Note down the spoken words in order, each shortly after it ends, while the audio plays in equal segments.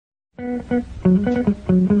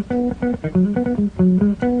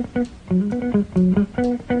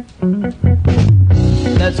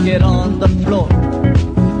Let's get on the floor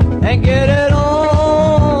and get it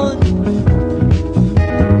on.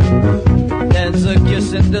 Dance a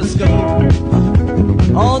kiss in disco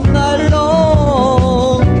all night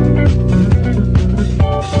long.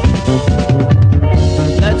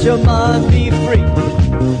 Let your mind be free,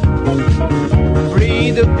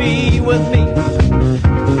 free to be with me.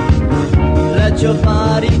 Let your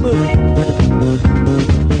body move.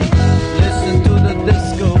 Listen to the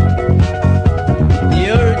disco, the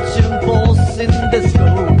urgent pulse in disco.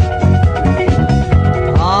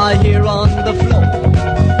 Ah, here on the floor,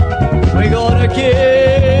 we're gonna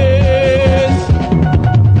kiss.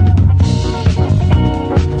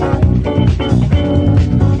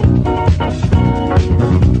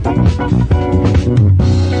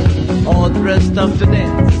 All dressed up to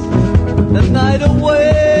dance the night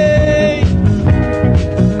away.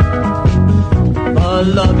 Our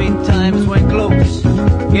loving times when clothes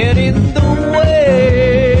get in the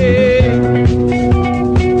way.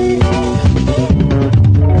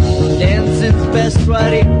 Dancing's best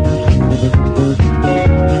right here.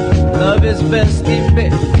 Love is best in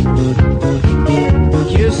bed.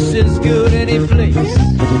 Kiss is good any place.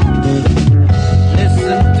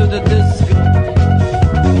 Listen to the disco,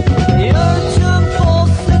 the urgent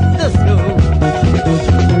pulse in disco.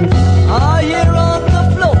 Ah, here on the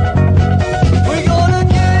floor, we're gonna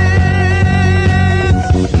kiss.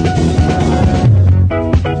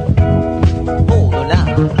 Hold on now.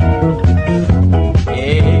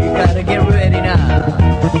 Yeah, you gotta get ready now.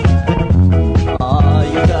 Ah,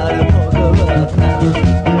 you gotta pull up now.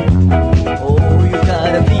 Oh, you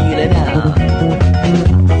gotta feel it now.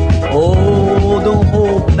 Oh, don't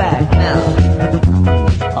hold back now.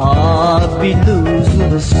 Ah, be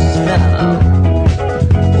loose now.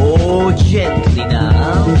 Oh, gently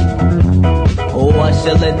now. Oh, I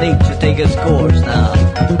shall let nature take its course now.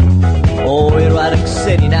 Oh, erotic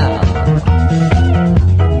city now.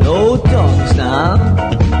 No tongues now.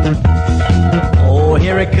 Oh,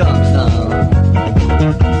 here it comes now.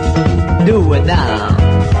 Do it now.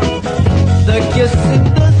 The kiss in the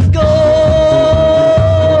disco.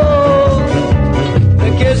 The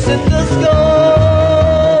kiss in the disco.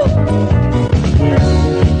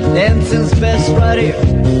 Dancing's best right here,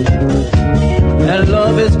 and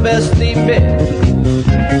love is best in bed.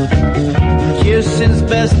 Kissing's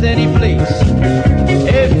best any place.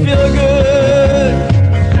 It feels good.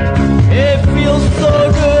 It feels so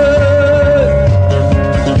good.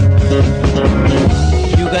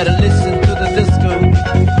 You gotta listen to the disco,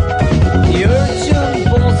 the urgent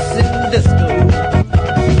pulse in disco.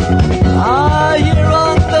 Ah, here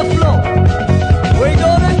on the floor, we're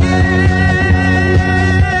gonna get.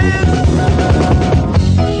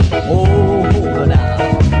 Oh, hold on now.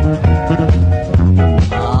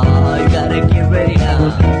 Ah, you gotta get ready now.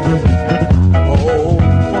 Oh,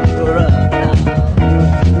 fuck her up now.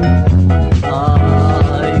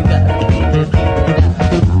 Ah, you gotta get ready now.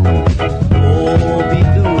 Oh, be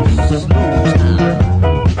loose now.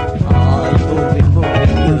 Ah, you gonna be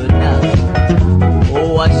moving good now.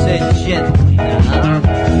 Oh, I said gently now.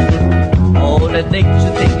 Oh, let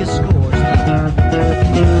nature take its course now.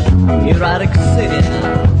 Erotic city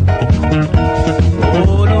now.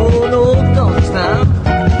 Oh, no, no tongues now.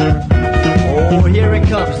 Oh, here it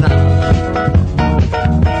comes now.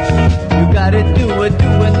 You gotta do it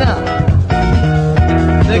now.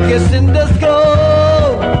 The kissing disco.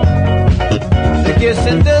 The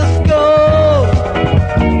kissing disco.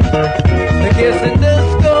 The kissing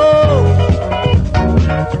disco.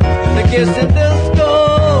 The kissing disco.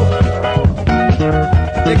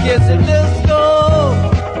 The kissing disco.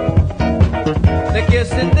 The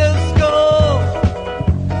kissing disco.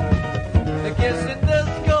 The kissing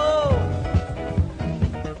disco.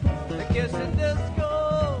 The kissing disco.